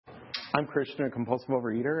I'm Christian, a compulsive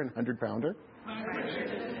overeater and 100-pounder.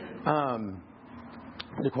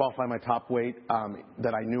 To qualify, my top weight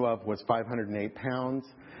that I knew of was 508 pounds.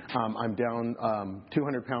 I'm down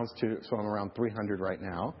 200 pounds, so I'm around 300 right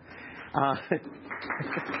now.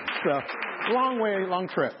 So, long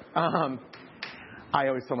trip. I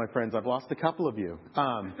always tell my friends, I've lost a couple of you.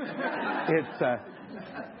 I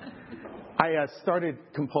started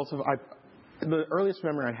compulsive. The earliest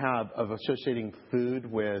memory I have of associating food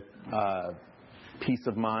with peace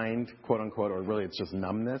of mind, quote unquote, or really it's just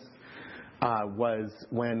numbness, was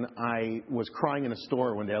when I was crying in a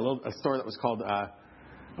store one day, a store that was called, I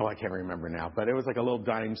can't remember now, but it was like a little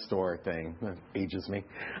dime store thing. That ages me.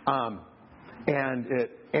 And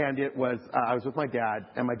it was, I was with my dad,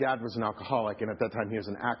 and my dad was an alcoholic, and at that time he was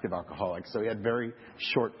an active alcoholic, so he had very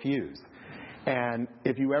short fuse. And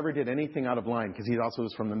if you ever did anything out of line, because he also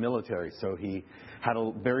was from the military, so he had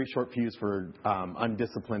a very short fuse for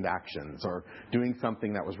undisciplined actions or doing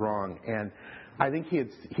something that was wrong. And I think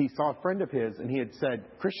he saw a friend of his, and he had said,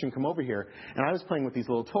 "Christian, come over here." And I was playing with these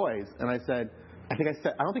little toys, and I don't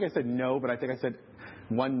think I said no, but I think I said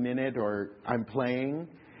 1 minute or I'm playing.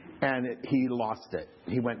 And he lost it.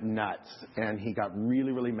 He went nuts, and he got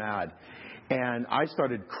really, really mad. And I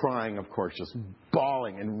started crying, of course, just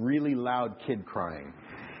bawling, and really loud kid crying.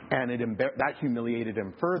 And that humiliated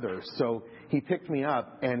him further. So he picked me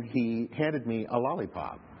up, and he handed me a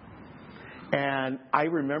lollipop. And I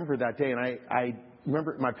remember that day, and I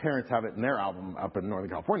remember my parents have it in their album up in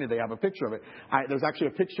Northern California. They have a picture of it. There's actually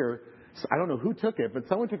a picture. I don't know who took it, but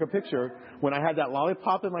someone took a picture when I had that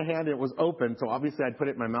lollipop in my hand and it was open. So obviously I'd put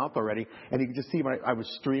it in my mouth already, and you could just see I was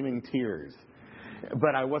streaming tears.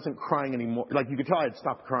 But I wasn't crying anymore. Like, you could tell I had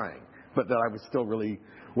stopped crying, but that I was still really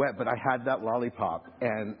wet. But I had that lollipop,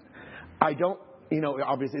 and I don't,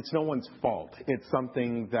 obviously it's no one's fault. It's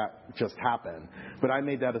something that just happened. But I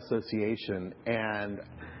made that association, and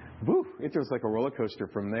woo, it was like a roller coaster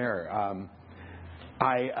from there.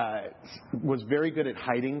 I was very good at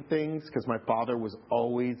hiding things because my father was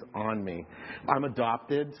always on me. I'm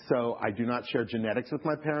adopted, so I do not share genetics with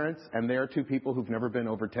my parents, and they are two people who've never been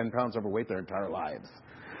over 10 pounds overweight their entire lives.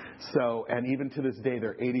 So, and even to this day,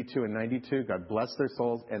 they're 82 and 92. God bless their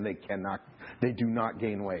souls, and they do not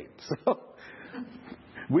gain weight. So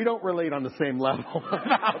we don't relate on the same level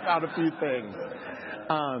about a few things.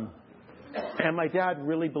 And my dad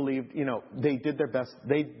really believed, they did their best.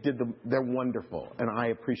 They're wonderful, and I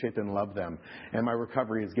appreciate them and love them. And my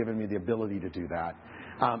recovery has given me the ability to do that,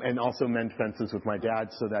 and also mend fences with my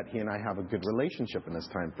dad so that he and I have a good relationship in this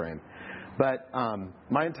time frame. But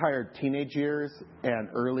my entire teenage years and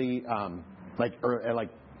early, like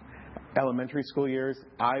elementary school years,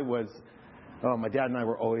 my dad and I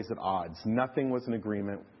were always at odds. Nothing was an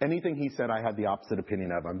agreement. Anything he said, I had the opposite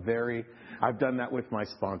opinion of. I've done that with my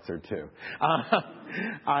sponsor too.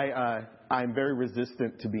 I'm very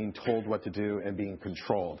resistant to being told what to do and being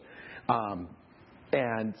controlled.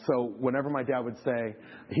 And so whenever my dad would say,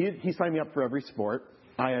 he signed me up for every sport.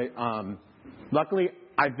 Luckily,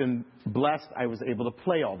 I've been blessed. I was able to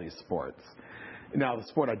play all these sports. Now, the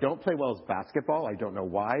sport I don't play well is basketball. I don't know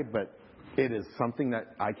why, but it is something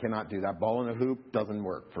that I cannot do. That ball in a hoop doesn't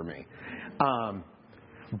work for me.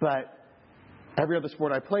 But every other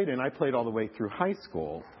sport I played in, I played all the way through high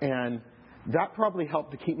school. And that probably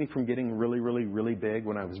helped to keep me from getting really, really, really big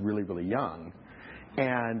when I was really, really young.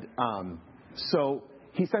 And so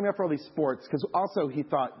he signed me up for all these sports because also he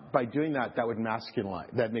thought by doing that would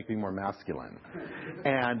make me more masculine.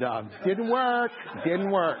 And didn't work.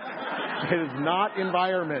 It is not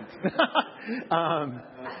environment.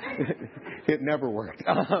 It never worked.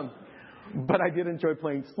 But I did enjoy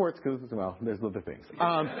playing sports because, there's other things.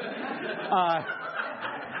 I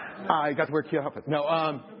got to wear cute outfits. No,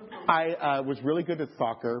 I was really good at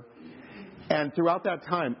soccer. And throughout that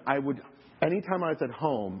time, anytime I was at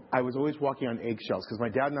home, I was always walking on eggshells because my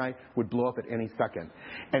dad and I would blow up at any second.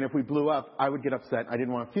 And if we blew up, I would get upset. I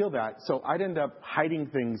didn't want to feel that. So I'd end up hiding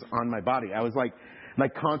things on my body. I was like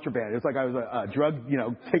contraband. It was like I was a drug,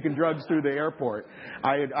 taking drugs through the airport.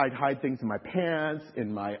 I'd hide things in my pants,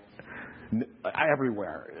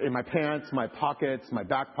 everywhere. In my pants, my pockets, my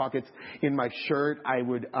back pockets. In my shirt, I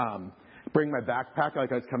would bring my backpack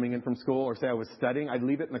like I was coming in from school, or say I was studying. I'd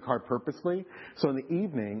leave it in the car purposely. So in the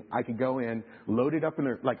evening, I could go in, load it up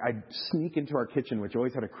I'd sneak into our kitchen, which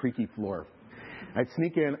always had a creaky floor. I'd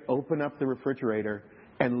sneak in, open up the refrigerator,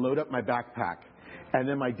 and load up my backpack. And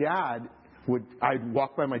then I'd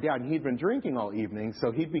walk by my dad, and he'd been drinking all evening,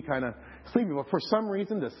 so he'd be kind of sleepy. But for some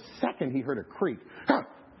reason, the second he heard a creak,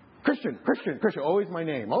 Christian, always my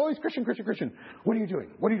name. Always Christian. What are you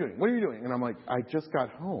doing? And I'm like, I just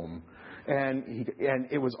got home. And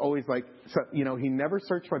it was always like, so, he never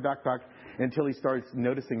searched my backpack until he started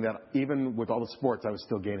noticing that even with all the sports, I was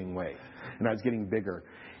still gaining weight and I was getting bigger.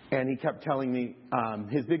 And he kept telling me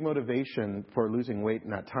his big motivation for losing weight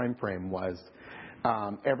in that time frame was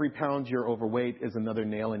every pound you're overweight is another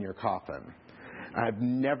nail in your coffin. I've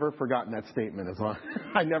never forgotten that statement.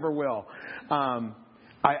 I never will.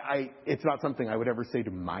 It's not something I would ever say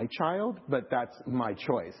to my child, but that's my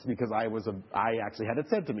choice because I actually had it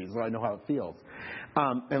said to me, so I know how it feels.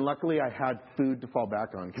 And luckily I had food to fall back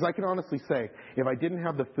on because I can honestly say if I didn't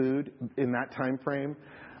have the food in that time frame,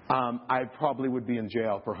 I probably would be in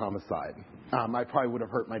jail for homicide. I probably would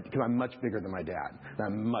have hurt because I'm much bigger than my dad. And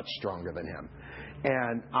I'm much stronger than him.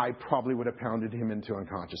 And I probably would have pounded him into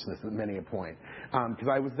unconsciousness at many a point because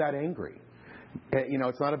I was that angry.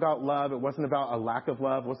 It's not about love. It wasn't about a lack of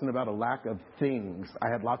love. It wasn't about a lack of things. I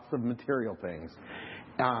had lots of material things.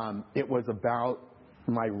 It was about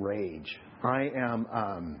my rage. I'm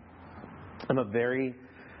a very,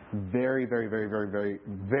 very, very, very, very, very,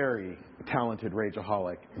 very talented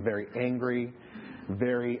rageaholic. Very angry,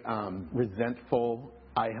 very resentful.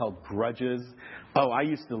 I held grudges. I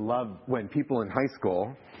used to love when people in high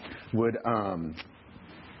school would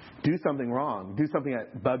do something wrong, do something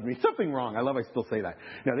that bugged me, something wrong. I still say that.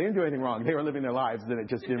 No, they didn't do anything wrong. They were living their lives, and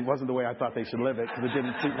it wasn't the way I thought they should live it because it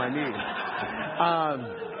didn't suit my needs.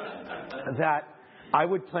 That I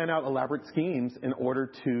would plan out elaborate schemes in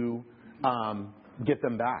order to get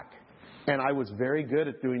them back. And I was very good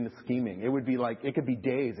at doing the scheming. It would be it could be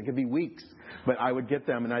days, it could be weeks, but I would get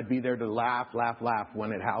them and I'd be there to laugh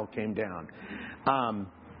when it all came down.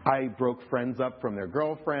 I broke friends up from their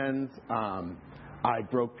girlfriends. I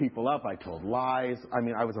broke people up. I told lies.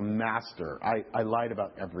 I was a master. I lied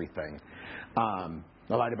about everything.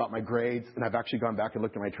 I lied about my grades, and I've actually gone back and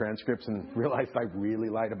looked at my transcripts and realized I really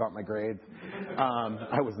lied about my grades.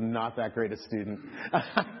 I was not that great a student.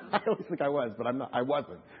 I always think I was, but I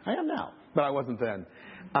wasn't. I am now, but I wasn't then.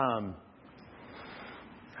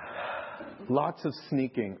 Lots of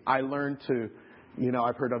sneaking. I learned to,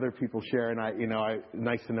 I've heard other people share, and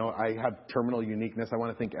nice to know I have terminal uniqueness. I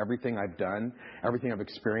want to think everything I've done, everything I've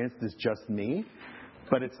experienced is just me,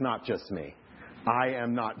 but it's not just me. I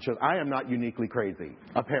am not uniquely crazy,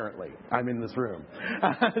 apparently. I'm in this room.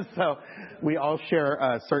 So we all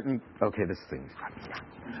share certain things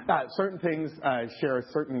share a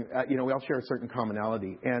certain, we all share a certain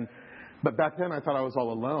commonality. But back then I thought I was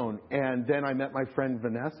all alone. And then I met my friend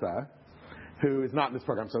Vanessa, who is not in this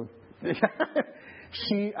program. So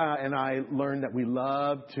she and I learned that we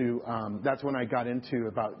love to, that's when I got into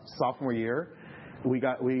about sophomore year. We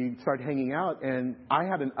started hanging out, and I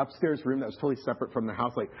had an upstairs room that was totally separate from the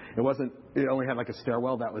house. It only had a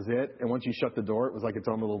stairwell, that was it. And once you shut the door, it was like its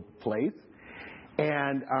own little place.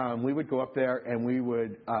 And we would go up there and we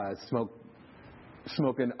would smoke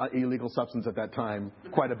an illegal substance at that time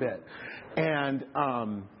quite a bit. And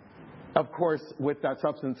of course, with that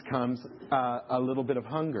substance comes a little bit of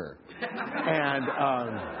hunger. And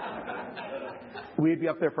we'd be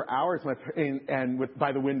up there for hours,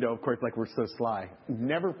 by the window, of course, we're so sly.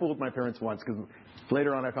 Never fooled my parents once, because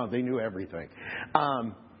later on I found they knew everything.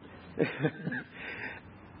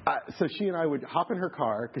 So she and I would hop in her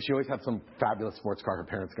car, because she always had some fabulous sports car her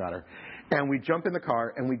parents got her, and we'd jump in the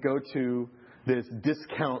car and we'd go to this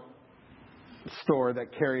discount store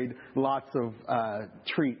that carried lots of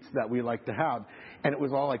treats that we like to have, and it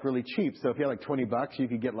was all really cheap. So if you had $20, you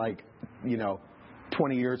could get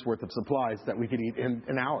 20 years worth of supplies that we could eat in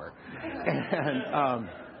an hour. And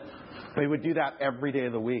we would do that every day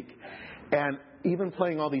of the week. And even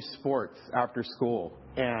playing all these sports after school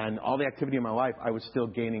and all the activity in my life, I was still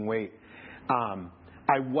gaining weight.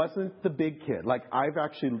 I wasn't the big kid. I've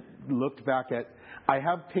actually looked back at, I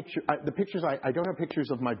have the pictures, I don't have pictures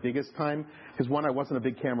of my biggest time, because one, I wasn't a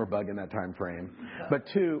big camera bug in that time frame. But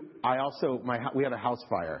two, we had a house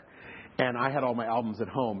fire. And I had all my albums at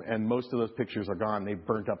home, and most of those pictures are gone. They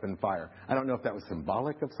burnt up in fire. I don't know if that was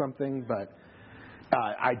symbolic of something, but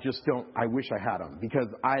I wish I had them, because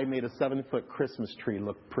I made a 7-foot Christmas tree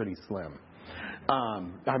look pretty slim. I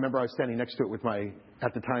remember I was standing next to it with my,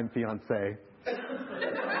 at the time, fiance.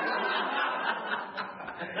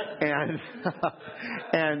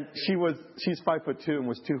 And she's 5'2" and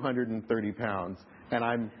was 230 pounds. And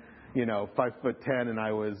I'm, 5'10", and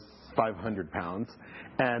I was 500 pounds.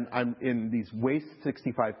 And I'm in these waist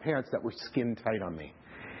 65 pants that were skin tight on me.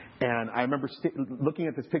 And I remember looking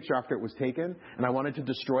at this picture after it was taken, and I wanted to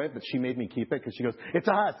destroy it, but she made me keep it, because she goes, it's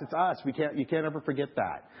us. You can't ever forget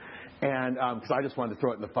that. And because I just wanted to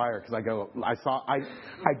throw it in the fire, because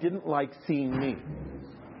I didn't like seeing me.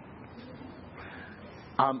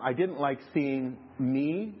 I didn't like seeing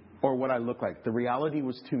me or what I look like. The reality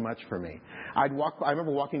was too much for me. I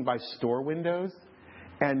remember walking by store windows,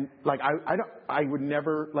 and like I would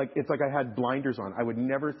never, like, it's like I had blinders on. I would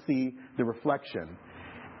never see the reflection.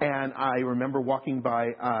 And I remember walking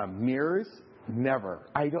by mirrors. Never.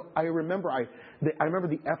 I remember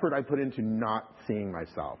the effort I put into not seeing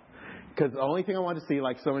myself. Because the only thing I wanted to see,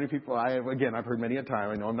 like so many people, I've heard many a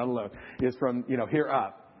time, I know I'm not alone, is from, here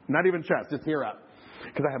up. Not even chest, just here up.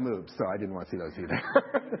 Because I have moves, so I didn't want to see those either.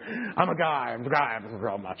 I'm a guy, I'm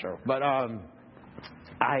real macho. But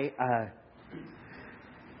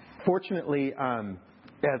fortunately,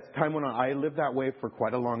 as time went on, I lived that way for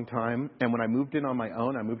quite a long time. And when I moved in on my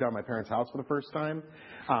own, I moved out of my parents' house for the first time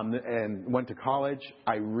and went to college.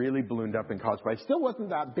 I really ballooned up in college, but I still wasn't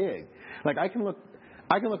that big. Like I can look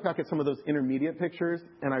back at some of those intermediate pictures,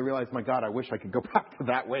 and I realize, my God, I wish I could go back to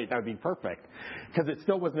that weight. That would be perfect. Because it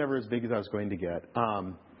still was never as big as I was going to get.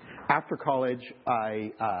 After college,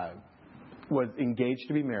 I was engaged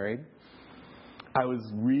to be married. I was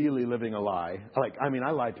really living a lie.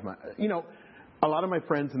 I lied to my, a lot of my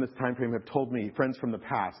friends in this time frame have told me, friends from the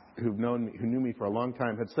past who knew me for a long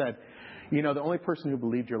time, have said, the only person who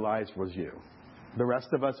believed your lies was you. The rest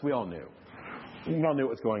of us, we all knew. We all knew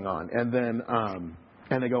what was going on. And then,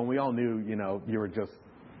 and they go, and we all knew, we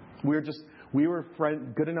were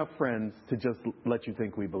good enough friends to just let you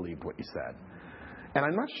think we believed what you said. And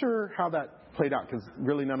I'm not sure how that played out, because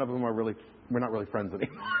really none of them we're not really friends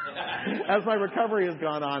anymore. As my recovery has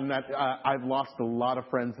gone on, I've lost a lot of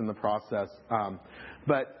friends in the process.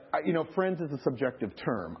 But friends is a subjective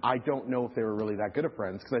term. I don't know if they were really that good of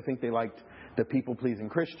friends, because I think they liked the people-pleasing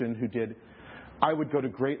Christian who did. I would go to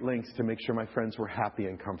great lengths to make sure my friends were happy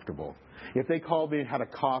and comfortable. If they called me and had a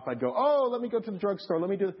cough, I'd go, oh, let me go to the drugstore. Let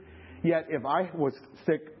me do. Yet if I was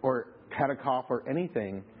sick or had a cough or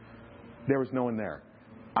anything, there was no one there.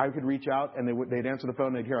 I could reach out and they'd answer the phone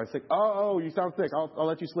and they'd hear I was sick. Oh, you sound sick. I'll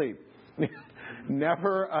let you sleep.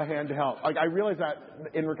 Never a hand to help. I realized that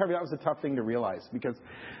in recovery, that was a tough thing to realize, because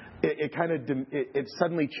it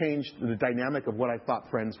suddenly changed the dynamic of what I thought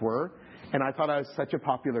friends were. And I thought I was such a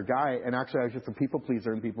popular guy, and actually I was just a people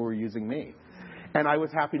pleaser, and people were using me. And I was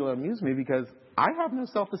happy to let them use me, because I have no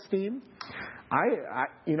self-esteem.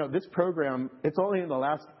 This program, it's only in the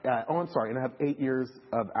last, and I have 8 years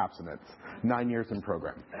of abstinence, 9 years in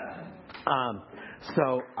program.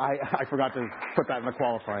 So I forgot to put that in the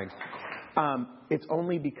qualifying. It's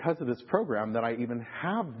only because of this program that I even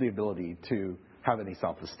have the ability to have any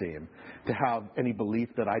self-esteem, to have any belief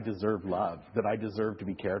that I deserve love, that I deserve to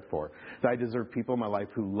be cared for, that I deserve people in my life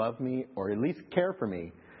who love me or at least care for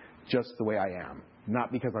me just the way I am.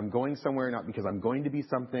 Not because I'm going somewhere, not because I'm going to be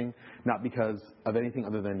something, not because of anything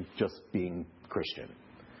other than just being Christian.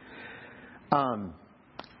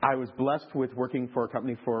 I was blessed with working for a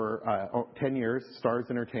company for 10 years, Stars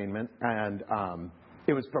Entertainment, and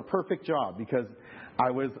it was a perfect job because I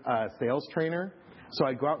was a sales trainer. So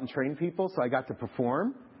I'd go out and train people, so I got to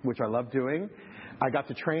perform, which I love doing. I got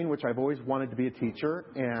to train, which I've always wanted to be a teacher,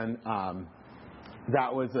 and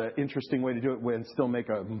that was an interesting way to do it and still make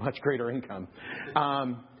a much greater income.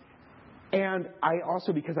 And I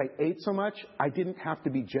also, because I ate so much, I didn't have to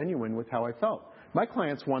be genuine with how I felt. My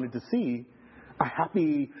clients wanted to see a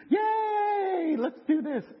happy, yay, let's do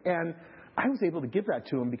this. And I was able to give that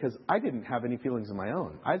to them because I didn't have any feelings of my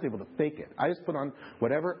own. I was able to fake it. I just put on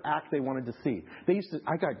whatever act they wanted to see.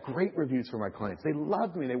 I got great reviews from my clients. They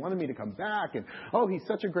loved me. They wanted me to come back. And, oh, he's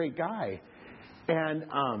such a great guy. And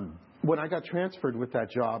when I got transferred with that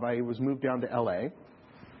job, I was moved down to L.A.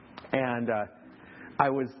 And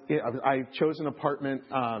I chose an apartment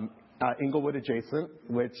Inglewood adjacent,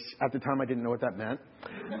 which at the time I didn't know what that meant.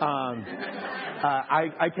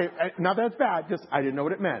 Not that it's bad, just I didn't know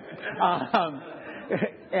what it meant.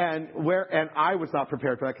 And I was not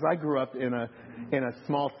prepared for that because I grew up in a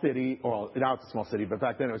small city, or now it's a small city, but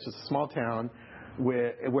back then it was just a small town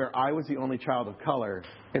where I was the only child of color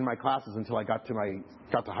in my classes until I got to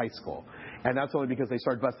high school, and that's only because they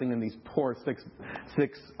started busing in these poor six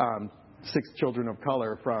children of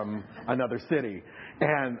color from another city,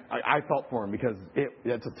 and I felt for them because it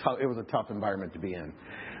was a tough environment to be in.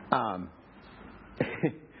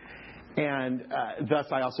 And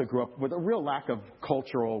thus, I also grew up with a real lack of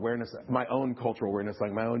cultural awareness, my own cultural awareness,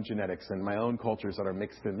 like my own genetics and my own cultures that are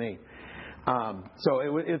mixed in me. So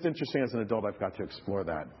it's interesting as an adult, I've got to explore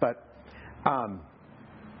that. But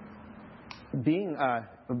being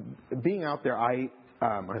out there, I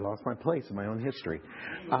lost my place in my own history.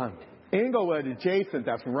 Inglewood adjacent,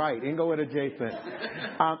 that's right, Inglewood adjacent.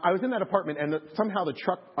 I was in that apartment, and somehow the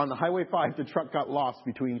truck, on the Highway 5, the truck got lost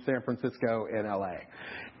between San Francisco and L.A.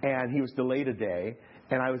 And he was delayed a day,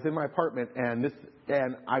 And I was in my apartment, and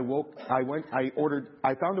I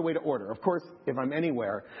found a way to order. Of course, if I'm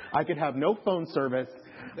anywhere, I could have no phone service,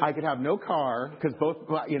 I could have no car, because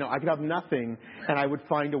I could have nothing, and I would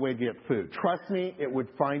find a way to get food. Trust me, it would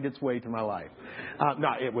find its way to my life.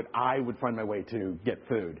 I would find my way to get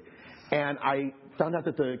food. And I found out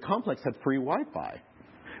that the complex had free Wi-Fi,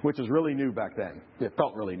 which was really new back then. It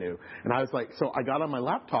felt really new. And I was like, so I got on my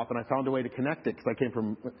laptop and I found a way to connect it because I came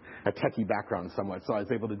from a techie background somewhat, so I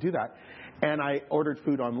was able to do that. And I ordered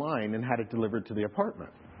food online and had it delivered to the apartment.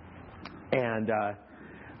 And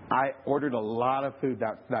I ordered a lot of food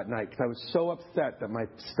that night because I was so upset that my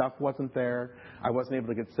stuff wasn't there. I wasn't able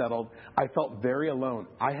to get settled. I felt very alone.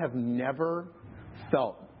 I have never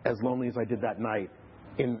felt as lonely as I did that night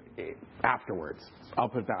afterwards. I'll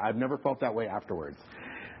put it that. I've never felt that way afterwards.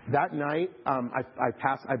 That night,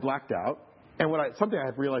 I blacked out. And something I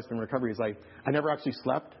have realized in recovery is I never actually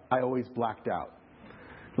slept. I always blacked out.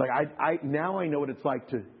 Like now I know what it's like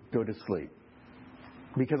to go to sleep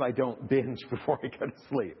because I don't binge before I go to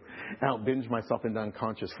sleep. I don't binge myself into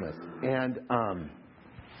unconsciousness. And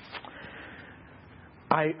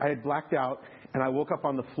I had blacked out, and I woke up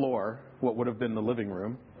on the floor, what would have been the living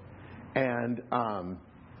room, and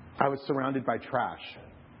I was surrounded by trash.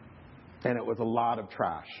 And it was a lot of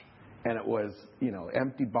trash. And it was,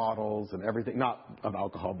 empty bottles and everything, not of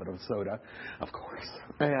alcohol, but of soda, of course.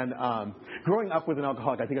 And growing up with an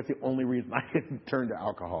alcoholic, I think that's the only reason I didn't turn to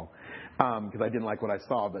alcohol, because I didn't like what I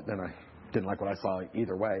saw, but then I didn't like what I saw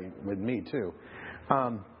either way with me, too.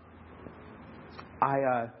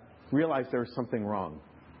 I realized there was something wrong,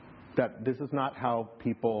 that this is not how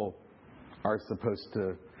people are supposed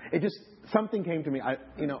to. Something came to me.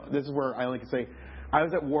 This is where I only can say, I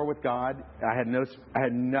was at war with God. I had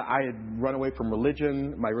run away from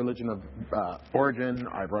religion, my religion of origin.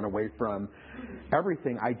 I've run away from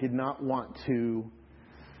everything. I did not want to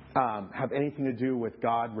have anything to do with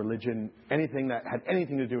God, religion, anything that had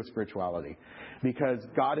anything to do with spirituality, because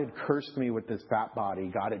God had cursed me with this fat body.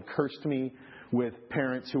 God had cursed me with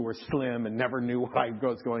parents who were slim and never knew what I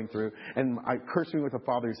was going through, and I cursed me with a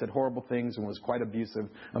father who said horrible things and was quite abusive,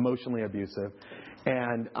 emotionally abusive,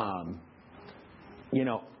 and I'm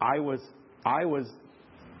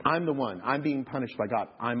the one. I'm being punished by God.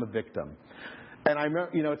 I'm a victim. And I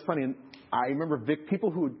remember, it's funny. I remember people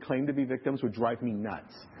who would claim to be victims would drive me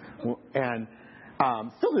nuts. And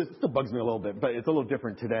still bugs me a little bit, but it's a little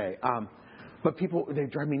different today. But they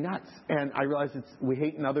drive me nuts. And I realize we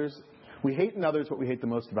hate in others what we hate the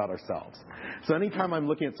most about ourselves. So anytime I'm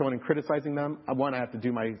looking at someone and criticizing them, one, I have to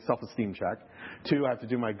do my self-esteem check. Two, I have to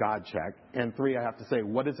do my God check. And three, I have to say,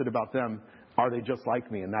 what is it about them? Are they just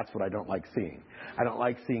like me? And that's what I don't like seeing. I don't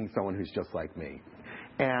like seeing someone who's just like me.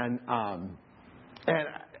 And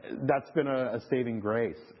that's been a saving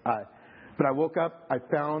grace. But I woke up, I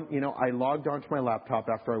found, I logged onto my laptop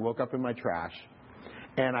after I woke up in my trash,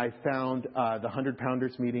 and I found the 100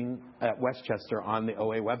 Pounders meeting at Westchester on the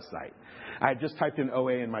OA website. I had just typed in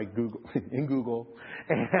OA in Google,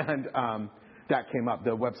 and that came up.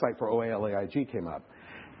 The website for OA LAIG came up.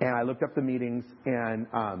 And I looked up the meetings, and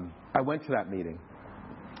I went to that meeting.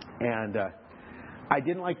 And I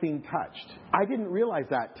didn't like being touched. I didn't realize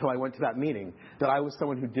that till I went to that meeting, that I was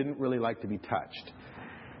someone who didn't really like to be touched.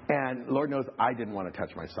 And Lord knows I didn't want to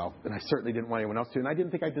touch myself, and I certainly didn't want anyone else to. And I didn't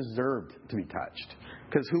think I deserved to be touched,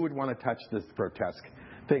 because who would want to touch this grotesque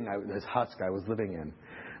thing, this husk I was living in?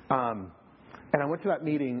 And I went to that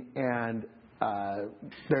meeting, and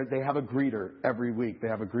they have a greeter every week. They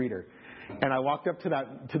have a greeter. And I walked up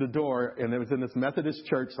to the door, and it was in this Methodist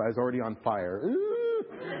church, so I was already on fire. Ooh,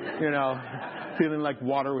 feeling like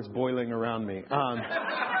water was boiling around me.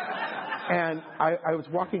 And I was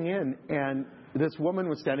walking in, and this woman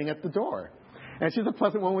was standing at the door. And she's a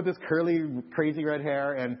pleasant woman with this curly, crazy red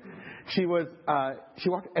hair. And she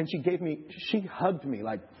walked, and she hugged me,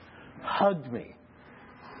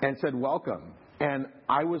 and said, welcome. And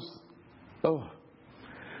I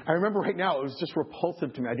remember right now, it was just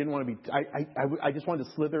repulsive to me. I didn't want to be, I just wanted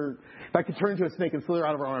to slither. If I could turn into a snake and slither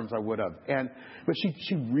out of her arms, I would have. But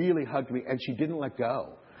she really hugged me, and she didn't let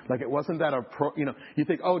go. Like, it wasn't that you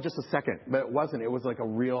think, oh, just a second. But it wasn't. It was like a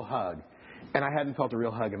real hug. And I hadn't felt a real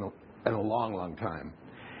hug in a long, long time.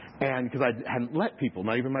 And because I hadn't let people,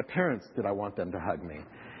 not even my parents, did I want them to hug me.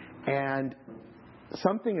 And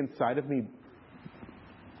something inside of me,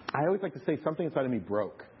 I always like to say something inside of me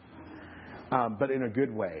broke. But in a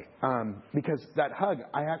good way. Because that hug,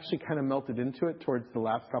 I actually kind of melted into it towards the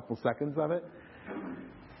last couple seconds of it.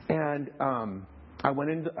 And I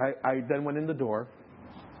then went in the door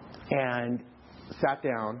and sat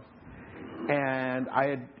down, and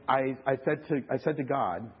I said to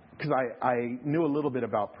God, because I knew a little bit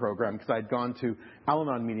about program because I'd gone to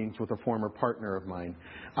Al-Anon meetings with a former partner of mine.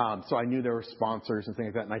 So I knew there were sponsors and things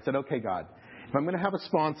like that. And I said, okay, God, if I'm going to have a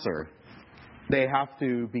sponsor, they have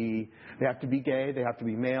to be gay, they have to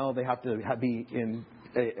be male, they have to be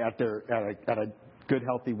at a good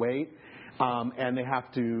healthy weight, and they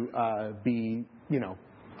have to be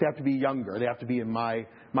they have to be younger, they have to be in my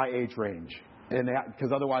age range, and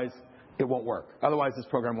because otherwise it won't work. Otherwise this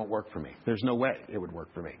program won't work for me. There's no way it would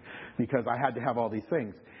work for me because I had to have all these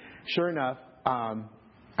things. Sure enough, I'm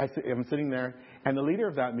sitting there, and the leader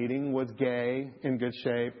of that meeting was gay, in good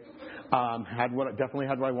shape. Definitely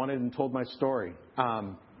had what I wanted and told my story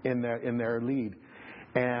in their lead.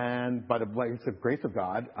 And by the grace of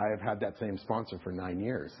God, I have had that same sponsor for 9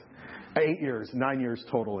 years. 8 years, 9 years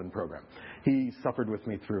total in program. He suffered with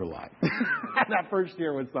me through a lot. That first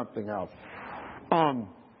year was something else.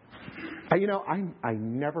 I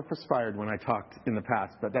never perspired when I talked in the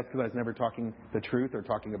past, but that's because I was never talking the truth or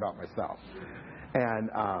talking about myself. And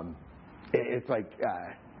it's like...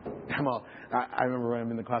 I remember when I'm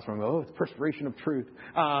in the classroom, it's perspiration of truth.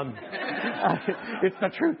 It's the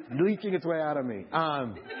truth leaching its way out of me.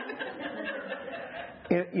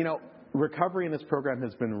 Recovery in this program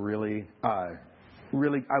has been really, I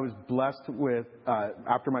was blessed with,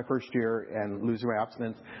 after my first year and losing my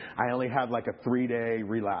abstinence, I only had like a 3-day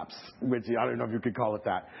relapse, which I don't know if you could call it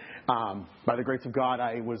that. By the grace of God,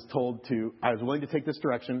 I was willing to take this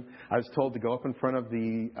direction. I was told to go up in front of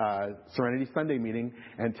the Serenity Sunday meeting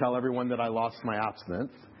and tell everyone that I lost my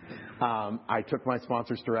abstinence. I took my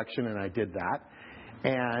sponsor's direction and I did that.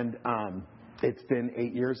 And it's been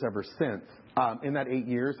 8 years ever since. In that 8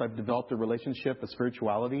 years, I've developed a relationship, a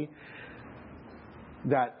spirituality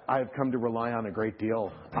that I've come to rely on a great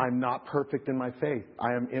deal. I'm not perfect in my faith.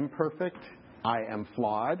 I am imperfect. I am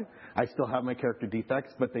flawed. I still have my character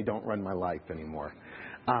defects, but they don't run my life anymore.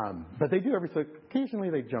 But they do occasionally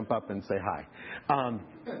they jump up and say hi.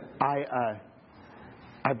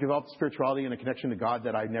 I've developed spirituality and a connection to God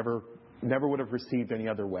that I never would have received any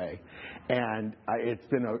other way. And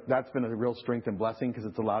that's been a real strength and blessing because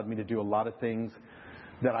it's allowed me to do a lot of things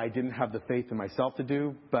that I didn't have the faith in myself to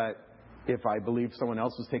do, but if I believed someone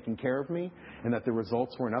else was taking care of me and that the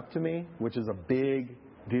results weren't up to me, which is a big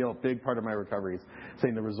deal, big part of my recovery is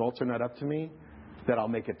saying the results are not up to me, that I'll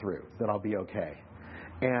make it through, that I'll be okay.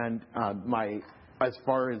 And as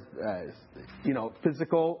far as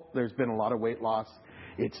physical, there's been a lot of weight loss.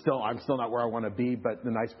 I'm still not where I want to be, but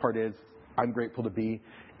the nice part is I'm grateful to be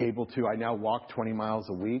able to. I now walk 20 miles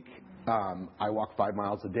a week. I walk 5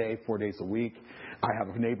 miles a day, 4 days a week. I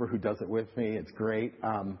have a neighbor who does it with me. It's great.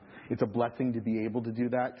 It's a blessing to be able to do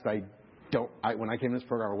that because when I came to this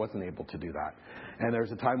program, I wasn't able to do that. And there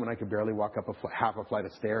was a time when I could barely walk up half a flight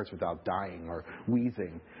of stairs without dying or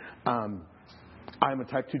wheezing. I'm a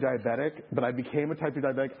type 2 diabetic, but I became a type 2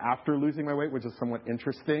 diabetic after losing my weight, which is somewhat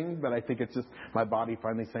interesting. But I think it's just my body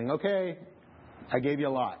finally saying, okay, I gave you a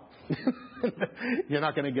lot. You're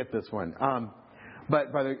not going to get this one.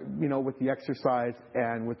 But with the exercise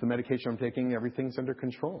and with the medication I'm taking, everything's under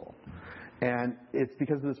control. And it's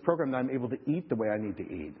because of this program that I'm able to eat the way I need to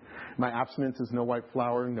eat. My abstinence is no white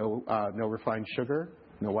flour, no refined sugar,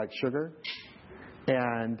 no white sugar.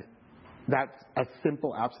 And that's a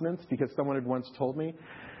simple abstinence because someone had once told me,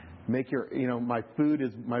 my food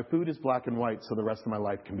is black and white so the rest of my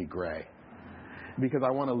life can be gray. Because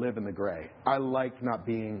I want to live in the gray. I like not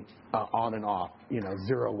being on and off,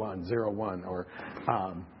 0-1, 0-1, or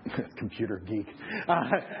computer geek.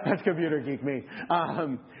 That's computer geek me.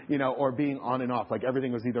 Or being on and off, like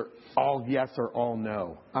everything was either all yes or all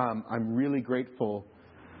no. I'm really grateful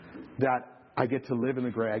that I get to live in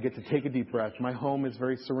the gray. I get to take a deep breath. My home is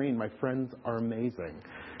very serene. My friends are amazing.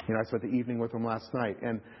 I spent the evening with them last night,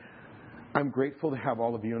 and I'm grateful to have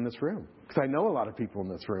all of you in this room because I know a lot of people in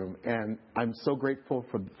this room, and I'm so grateful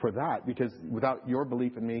for that because without your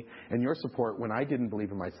belief in me and your support when I didn't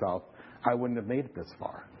believe in myself, I wouldn't have made it this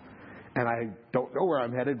far. And I don't know where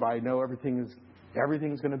I'm headed, but I know everything's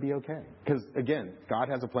going to be okay because, again, God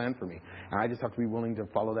has a plan for me, and I just have to be willing to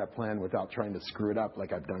follow that plan without trying to screw it up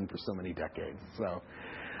like I've done for so many decades. So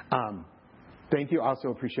thank you. I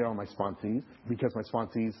also appreciate all my sponsees because my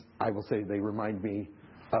sponsees, I will say, they remind me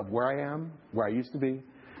of where I am, where I used to be,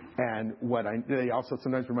 and they also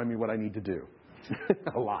sometimes remind me what I need to do.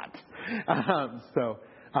 A lot.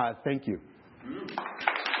 Thank you.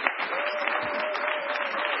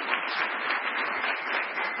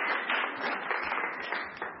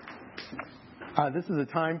 This is a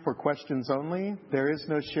time for questions only. There is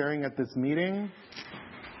no sharing at this meeting.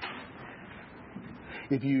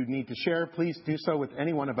 If you need to share, please do so with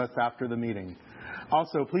any one of us after the meeting.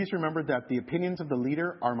 Also, please remember that the opinions of the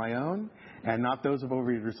leader are my own and not those of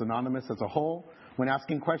Overeaters Anonymous as a whole. When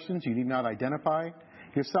asking questions, you need not identify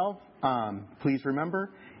yourself. Please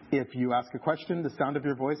remember, if you ask a question, the sound of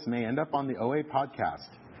your voice may end up on the OA podcast.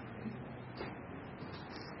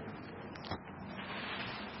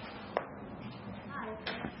 Hi.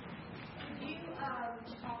 Could you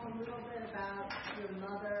talk a little bit about your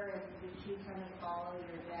mother and did she kind of follow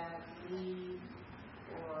your dad's lead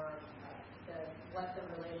or what the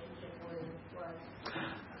relationship was?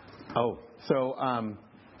 Oh, so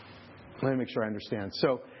let me make sure I understand.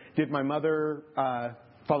 So did my mother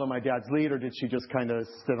follow my dad's lead, or did she just kind of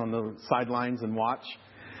sit on the sidelines and watch?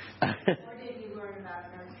 Or did you learn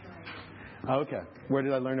about nurturing? Okay. Where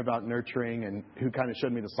did I learn about nurturing and who kind of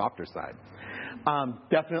showed me the softer side?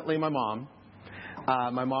 Definitely my mom.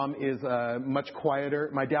 My mom is much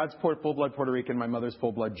quieter. My dad's full-blood Puerto Rican. My mother's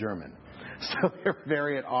full-blood German. So they're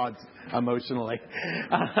very at odds emotionally.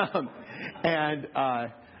 And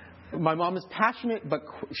my mom is passionate, but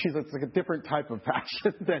she's like a different type of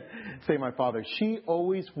passion than, say, my father. She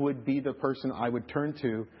always would be the person I would turn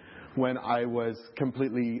to when I was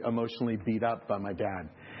completely emotionally beat up by my dad.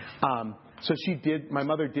 So my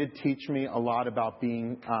mother did teach me a lot about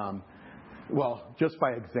being, just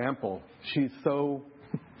by example. She's so,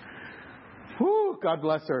 God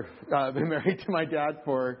bless her, been married to my dad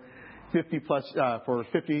for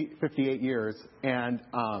 58 years. And,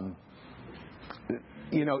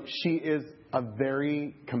 she is a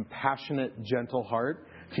very compassionate, gentle heart.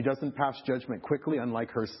 She doesn't pass judgment quickly,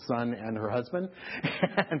 unlike her son and her husband.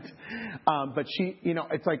 But she,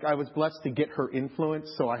 it's like I was blessed to get her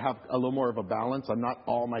influence, so I have a little more of a balance. I'm not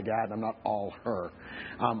all my dad. I'm not all her.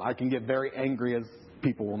 I can get very angry, as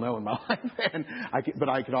people will know in my life, but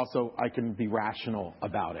I can be rational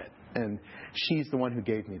about it. And she's the one who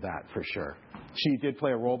gave me that for sure. She did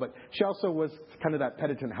play a role, but she also was kind of that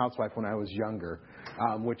penitent housewife when I was younger,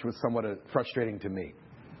 which was somewhat frustrating to me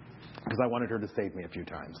because I wanted her to save me a few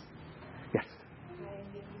times. Yes? Hi,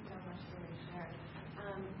 thank you so much for your share.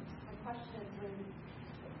 My question is,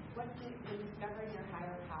 when discovering your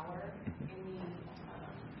higher power,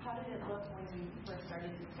 how did it look when you first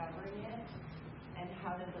started discovering it, and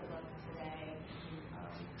how does it look today?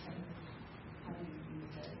 And how do you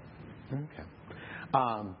use it? Okay.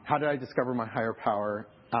 How did I discover my higher power?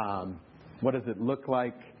 What does it look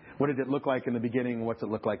like? What did it look like in the beginning? What's it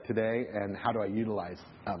look like today? And how do I utilize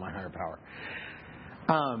my higher power?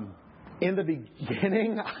 In the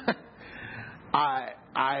beginning, I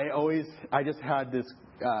just had this.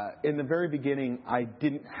 In the very beginning, I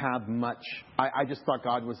didn't have much. I just thought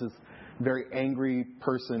God was this very angry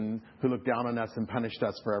person who looked down on us and punished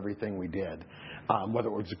us for everything we did, whether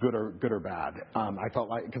it was good or bad. I felt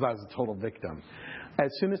like, because I was a total victim. As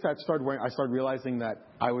soon as that started, I started realizing that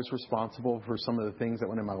I was responsible for some of the things that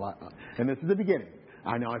went in my life. And this is the beginning.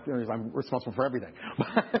 I know I'm responsible for everything,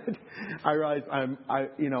 but I realized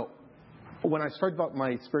when I started about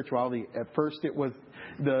my spirituality, at first it was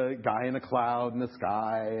the guy in a cloud in the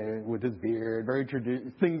sky with his beard, very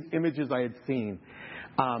images I had seen.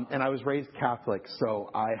 And I was raised Catholic, so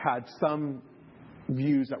I had some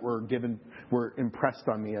views that were impressed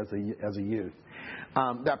on me as a youth.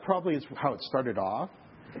 That probably is how it started off.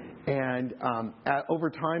 And over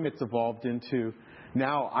time, it's evolved into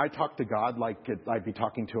now I talk to God like I'd be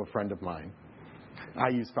talking to a friend of mine. I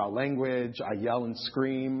use foul language. I yell and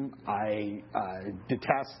scream. I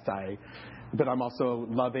detest. But I'm also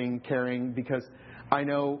loving, caring, because I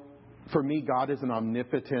know for me, God is an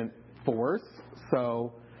omnipotent force.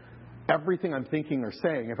 So everything I'm thinking or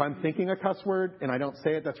saying, if I'm thinking a cuss word and I don't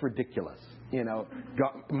say it, that's ridiculous. God,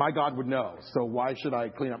 my God would know. So why should I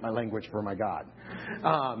clean up my language for my God?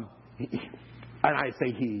 And I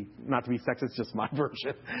say he, not to be sexist, just my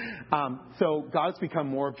version. So God's become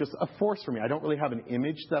more of just a force for me. I don't really have an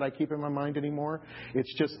image that I keep in my mind anymore.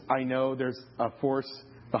 It's just I know there's a force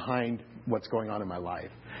behind what's going on in my life.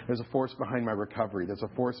 There's a force behind my recovery. There's a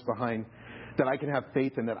force behind that I can have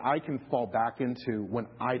faith in, that I can fall back into when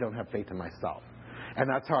I don't have faith in myself. And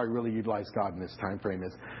that's how I really utilize God in this time frame,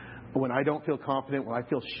 is when I don't feel confident, when I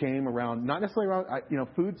feel shame around, not necessarily around,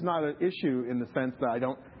 food's not an issue in the sense that I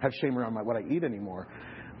don't have shame around what I eat anymore.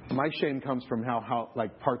 My shame comes from how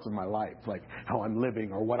like parts of my life, like how I'm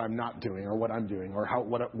living or what I'm not doing or what I'm doing or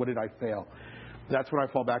what did I fail. That's when I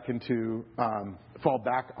fall back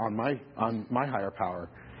on my higher power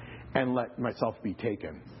and let myself be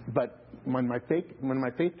taken. But when my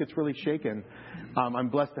faith gets really shaken, I'm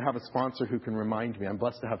blessed to have a sponsor who can remind me. I'm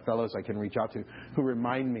blessed to have fellows I can reach out to who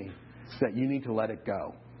remind me that you need to let it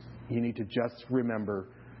go. You need to just remember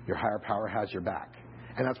your higher power has your back.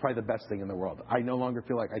 And that's probably the best thing in the world. I no longer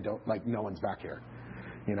feel like no one's back here.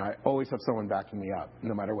 I always have someone backing me up,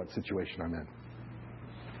 no matter what situation I'm in.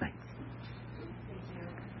 Thanks. Thank you.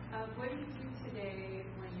 What do you do today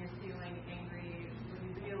when you're feeling angry, when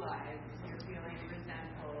you realize you're feeling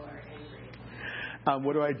resentful or angry?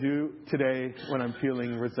 What do I do today when I'm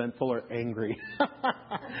feeling resentful or angry?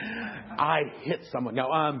 I hit someone.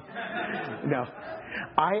 No.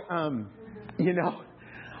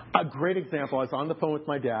 A great example. I was on the phone with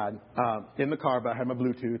my dad in the car, but I had my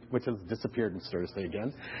Bluetooth, which has disappeared mysteriously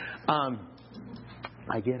again.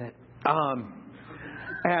 I get it.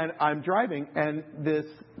 And I'm driving, and this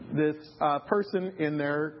person in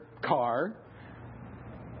their car,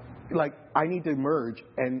 like, I need to merge,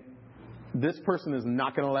 and this person is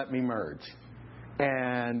not going to let me merge.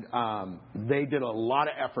 And they did a lot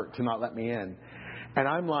of effort to not let me in. And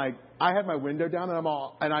I'm like, I had my window down, and I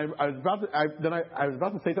was about to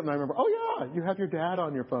say something. And I remember, oh yeah, you have your dad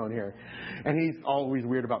on your phone here, and he's always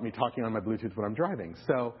weird about me talking on my Bluetooth when I'm driving.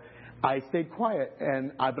 So I stayed quiet,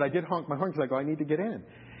 but I did honk my horn because I go, I need to get in.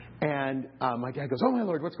 And my dad goes, oh my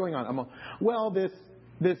Lord, what's going on? I'm like, well, this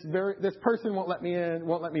person won't let me in,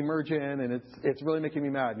 won't let me merge in, and it's really making me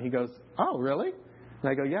mad. And he goes, oh really? And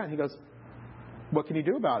I go, yeah. And he goes, what can you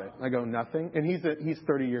do about it? I go, nothing. And he's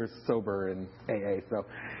 30 years sober in AA, so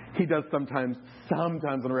he does sometimes on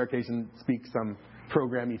a rare occasion, speak some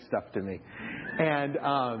programmy stuff to me. And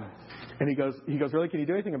he goes, really, can you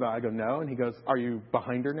do anything about it? I go, no. And he goes, are you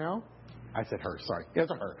behind her now? I said her, sorry.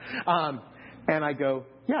 It's a her. And I go,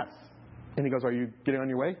 yes. And he goes, are you getting on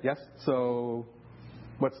your way? Yes. So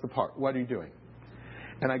what's the part? What are you doing?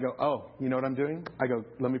 And I go, oh, you know what I'm doing? I go,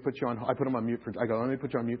 let me put you on. I put him on mute let me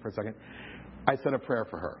put you on mute for a second. I said a prayer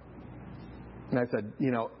for her. And I said,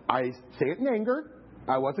 I say it in anger.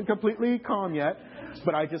 I wasn't completely calm yet,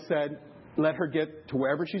 but I just said, let her get to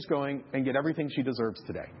wherever she's going and get everything she deserves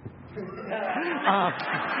today.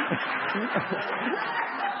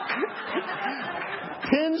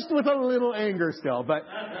 Tinged with a little anger still, but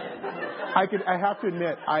I have to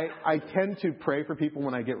admit, I tend to pray for people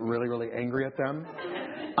when I get really, really angry at them.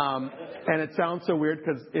 And it sounds so weird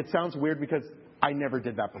because I never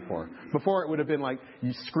did that before. Before, it would have been like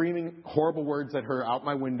you screaming horrible words at her out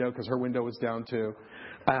my window because her window was down too,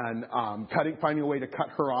 and finding a way to cut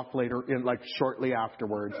her off later, shortly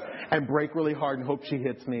afterwards, and brake really hard and hope she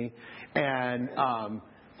hits me, and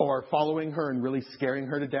or following her and really scaring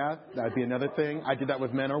her to death. That'd be another thing. I did that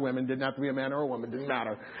with men or women. Didn't have to be a man or a woman. Didn't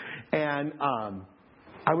matter. And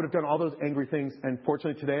I would have done all those angry things. And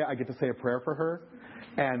fortunately today, I get to say a prayer for her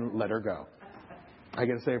and let her go. I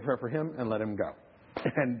get to say a prayer for him and let him go.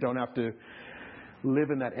 And don't have to live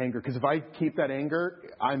in that anger. Because if I keep that anger,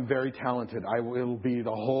 I'm very talented. The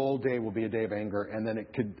whole day will be a day of anger. And then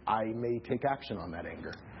I may take action on that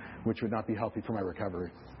anger, which would not be healthy for my recovery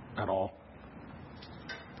at all.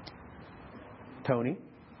 Tony?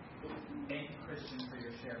 Thank you, Christian, for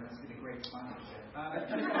your share. It must be a great sponsorship.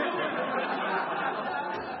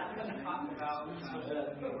 Talk about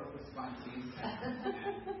work with sponsees.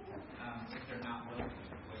 If they're not willing,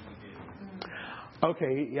 what do you do?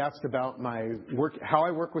 Okay, he asked about my work, how I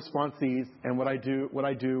work with sponsees, and what I do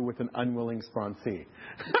with an unwilling sponsee.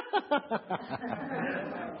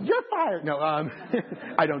 You're fired. No,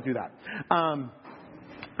 I don't do that.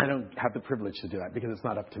 I don't have the privilege to do that because it's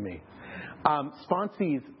not up to me.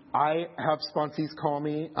 Sponsees, I have sponsees call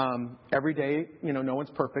me every day. No one's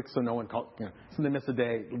perfect, so no one calls. So they miss a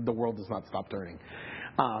day, the world does not stop turning.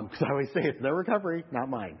 Because I always say it's their recovery, not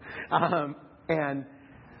mine. And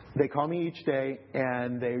they call me each day,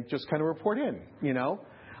 and they just kind of report in.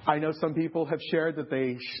 I know some people have shared that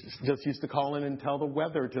they just used to call in and tell the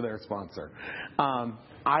weather to their sponsor.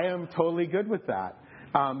 I am totally good with that.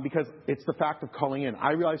 Because it's the fact of calling in.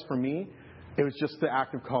 I realized for me, it was just the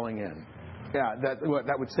act of calling in. Yeah,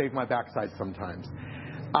 that would save my backside sometimes.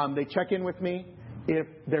 They check in with me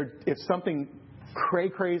if something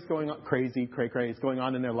cray-cray is going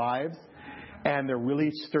on in their lives, and they're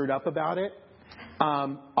really stirred up about it.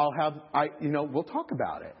 We'll talk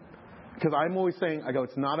about it. Because I'm always saying,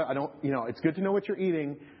 it's good to know what you're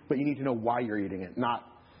eating, but you need to know why you're eating it, not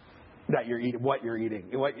that you're eating what you're eating.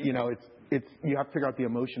 You have to figure out the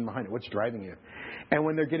emotion behind it, what's driving you. And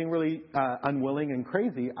when they're getting really unwilling and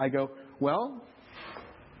crazy, I go, well,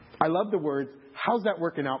 I love the words, how's that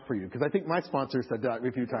working out for you? Because I think my sponsor said that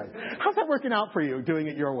a few times. How's that working out for you, doing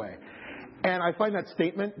it your way? And I find that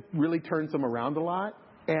statement really turns them around a lot.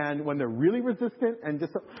 And when they're really resistant and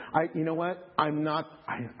just, you know what? I'm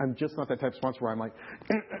just not that type of sponsor where I'm like,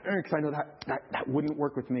 because I know that wouldn't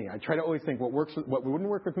work with me. I try to always think what wouldn't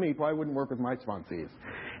work with me probably wouldn't work with my sponsees.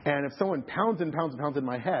 And if someone pounds and pounds and pounds in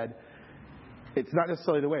my head, it's not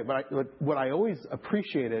necessarily the way, but what I always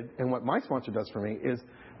appreciated and what my sponsor does for me is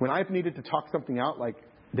when I've needed to talk something out, like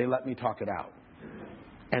they let me talk it out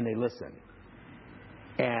and they listen.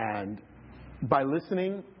 And by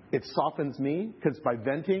listening, it softens me because by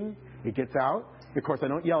venting, it gets out. Of course, I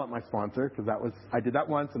don't yell at my sponsor because I did that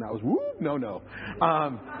once and that was, woo, no.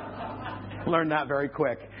 Learned that very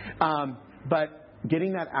quick. But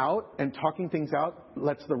getting that out and talking things out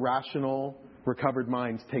lets the rational, recovered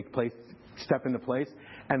minds step into place,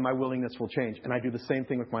 and my willingness will change. And I do the same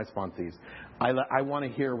thing with my sponsees. I want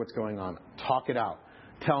to hear what's going on. Talk it out.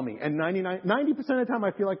 Tell me. And 90% of the time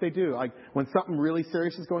I feel like they do. Like when something really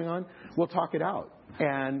serious is going on, we'll talk it out.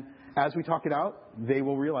 And as we talk it out, they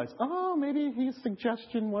will realize, oh, maybe his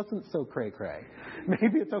suggestion wasn't so cray-cray.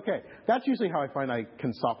 Maybe it's okay. That's usually how I find I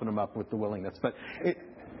can soften them up with the willingness. But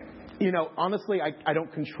honestly, I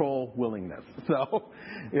don't control willingness. So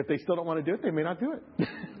if they still don't want to do it, they may not do it.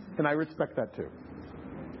 And I respect that too.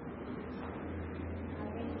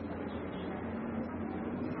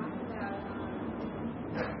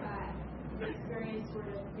 The experience sort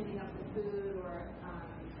of cleaning up the food or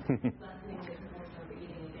lessening the compulsion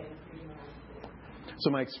overeating and getting freedom around food. So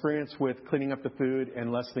my experience with cleaning up the food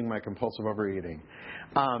and lessening my compulsive overeating.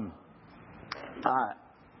 I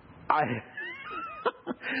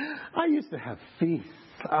used to have feasts.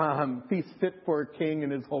 Feasts fit for a king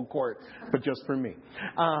and his whole court, but just for me.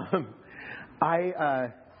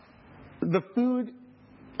 The food,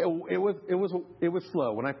 it was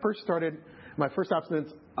slow. When I first started my first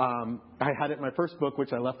abstinence, I had it in my first book,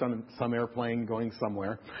 which I left on some airplane going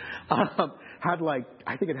somewhere. I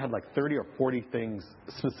think it had like 30 or 40 things,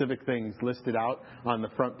 specific things listed out on the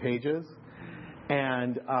front pages,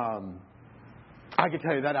 and I can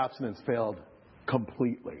tell you that abstinence failed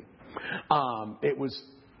completely. It was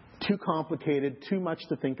too complicated, too much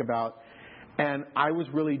to think about, and I was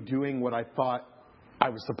really doing what I thought I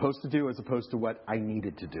was supposed to do as opposed to what I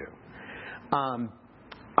needed to do.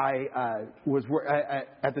 I was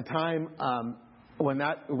at the time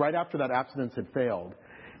right after that abstinence had failed,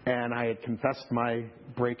 and I had confessed my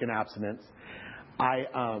break in abstinence. I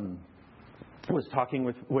was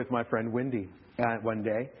talking with my friend Wendy one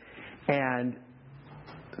day, and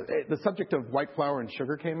the subject of white flour and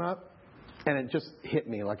sugar came up, and it just hit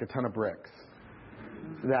me like a ton of bricks.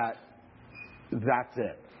 That's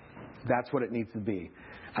it. That's what it needs to be.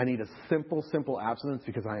 I need a simple abstinence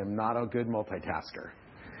because I am not a good multitasker.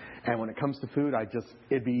 And when it comes to food,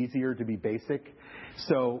 it'd be easier to be basic.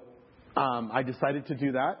 So I decided to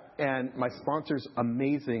do that, and my sponsor's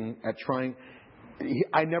amazing at trying.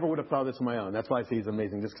 I never would have thought of this on my own. That's why I say he's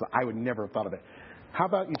amazing, just because I would never have thought of it. How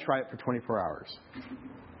about you try it for 24 hours?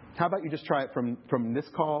 How about you just try it from this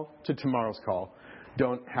call to tomorrow's call?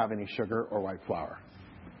 Don't have any sugar or white flour.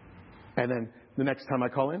 And then the next time I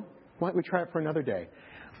call in, why don't we try it for another day?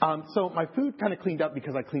 So my food kind of cleaned up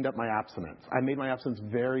because I cleaned up my abstinence. I made my abstinence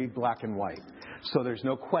very black and white. So there's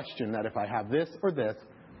no question that if I have this or this,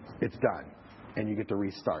 it's done. And you get to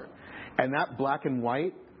restart. And that black and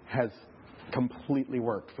white has completely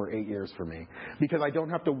worked for 8 years for me. Because I don't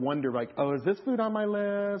have to wonder, like, oh, is this food on my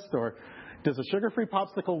list? Or does a sugar-free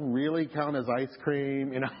popsicle really count as ice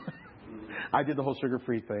cream? I did the whole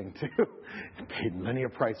sugar-free thing, too. Paid many a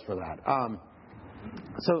price for that.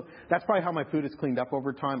 So that's probably how my food is cleaned up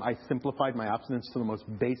over time. I simplified my abstinence to the most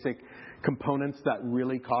basic components that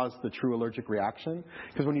really cause the true allergic reaction.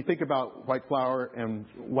 Because when you think about white flour and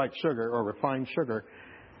white sugar or refined sugar,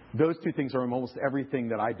 those two things are almost everything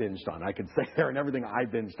that I binged on. I could say there and everything I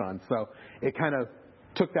binged on. So it kind of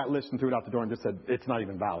took that list and threw it out the door and just said, it's not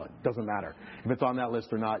even valid. Doesn't matter. If it's on that list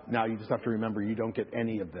or not, now you just have to remember you don't get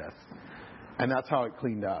any of this. And that's how it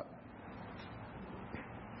cleaned up.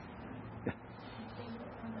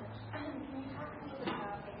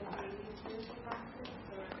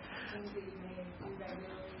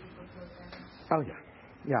 Oh,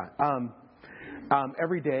 yeah.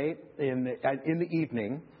 Every day in the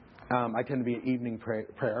evening, I tend to be an evening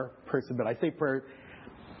prayer person, but I say prayer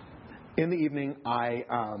in the evening.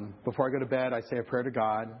 Before I go to bed, I say a prayer to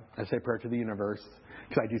God. I say a prayer to the universe,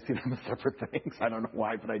 because I do see them as separate things. I don't know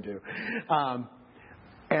why, but I do.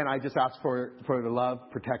 And I just ask for the love,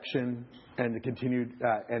 protection, and the continued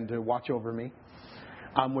and to watch over me,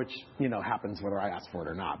 which happens whether I ask for it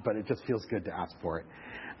or not. But it just feels good to ask for it.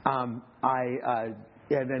 And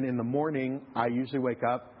then in the morning, I usually wake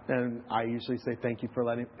up and I usually say thank you for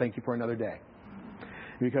another day,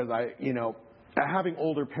 because having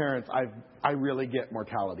older parents, I really get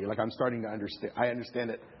mortality. Like I'm starting to understand. I understand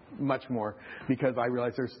it much more because I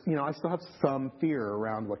realize there's I still have some fear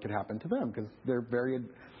around what could happen to them because they're very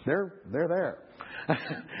They're there.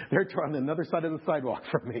 They're on another side of the sidewalk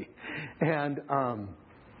from me. And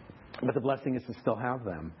but the blessing is to still have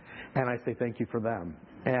them. And I say thank you for them.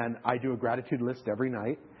 And I do a gratitude list every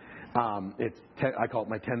night. I call it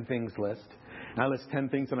my 10 things list. And I list 10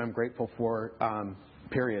 things that I'm grateful for,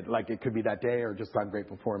 period. Like it could be that day or just I'm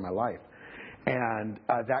grateful for in my life. And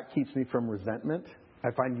that keeps me from resentment.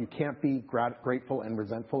 I find you can't be grateful and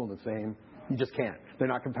resentful in the same. You just can't. They're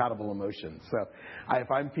not compatible emotions. So if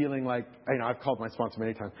I'm feeling like, I've called my sponsor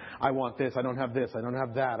many times. I want this. I don't have this. I don't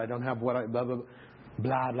have that. I don't have what I, blah, blah,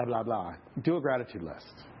 blah, blah, blah, blah. Do a gratitude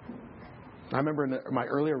list. I remember in my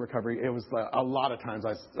earlier recovery, it was a lot of times,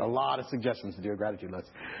 a lot of suggestions to do a gratitude list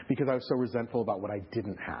because I was so resentful about what I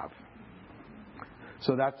didn't have.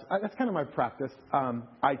 So that's kind of my practice.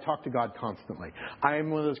 I talk to God constantly. I am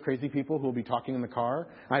one of those crazy people who will be talking in the car.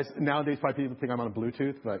 Nowadays, probably people think I'm on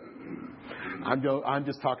Bluetooth, but I'm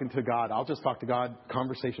just talking to God. I'll just talk to God,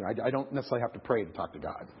 conversation. I don't necessarily have to pray to talk to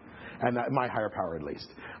God, and my higher power at least.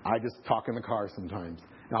 I just talk in the car sometimes.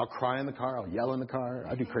 And I'll cry in the car. I'll yell in the car.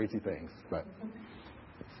 I do crazy things, but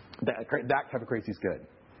that type of crazy is good.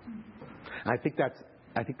 And I think that's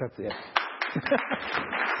it.